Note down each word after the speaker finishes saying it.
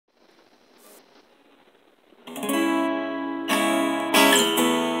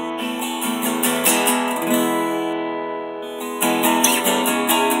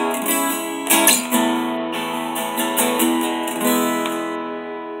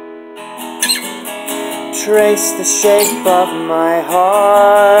trace the shape of my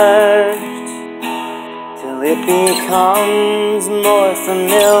heart till it becomes more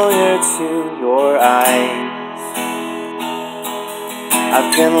familiar to your eyes.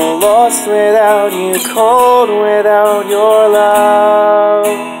 I've been lost without you, cold without your love.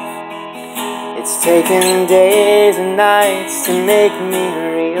 It's taken days and nights to make me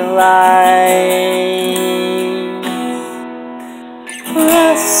realize.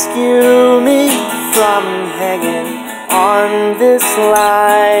 Rescue me from hanging on this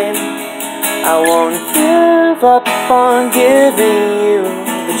line. I won't give up on giving you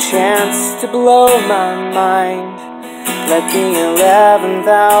the chance to blow my mind. Let the 11th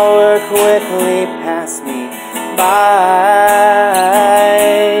hour quickly pass me by.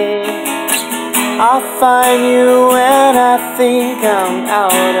 I'll find you when I think I'm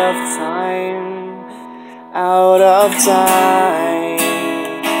out of time, out of time.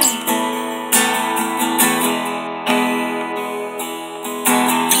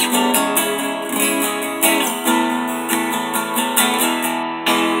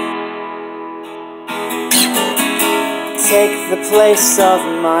 Take the place of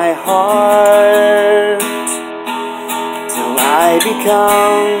my heart till I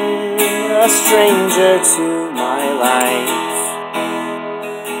become a stranger to my life.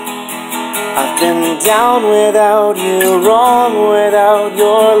 I've been down without you, wrong without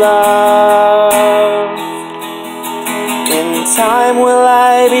your love. In time will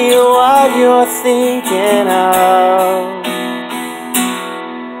I be what you're thinking of.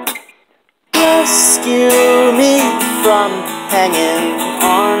 Rescue me from hanging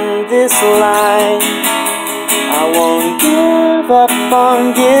on this line. I won't give up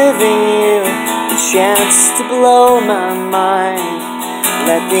on giving you the chance to blow my mind.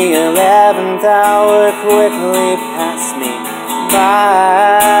 Let the 11th hour quickly pass me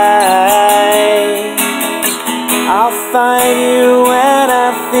by. I'll find you when I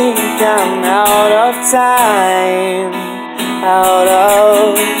think I'm out of time, out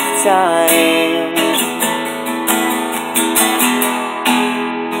of time.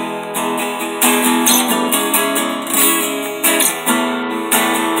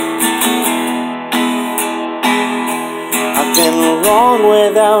 Been wrong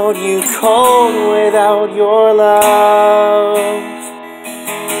without you, cold without your love.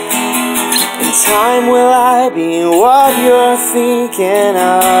 In time will I be what you're thinking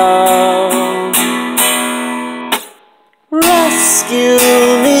of. Rescue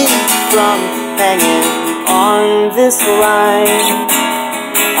me from hanging on this line.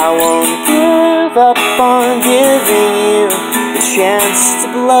 I won't give up on giving you the chance to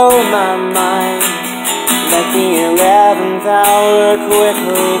blow my mind. Let the 11th hour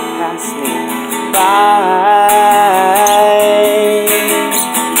quickly pass me by.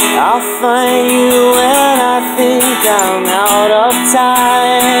 I'll find you when I think I'm out of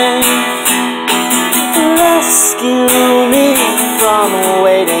time. Rescue me from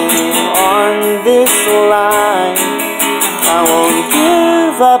waiting on this line. I won't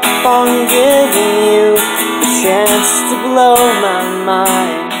give up on giving you the chance to blow my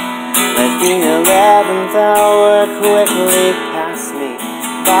mind. Let the 11th hour quickly pass me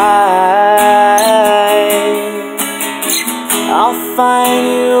by. I'll find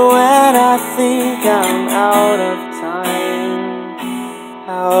you when I think I'm out of time,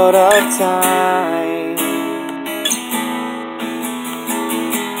 out of time,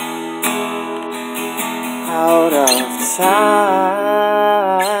 out of time.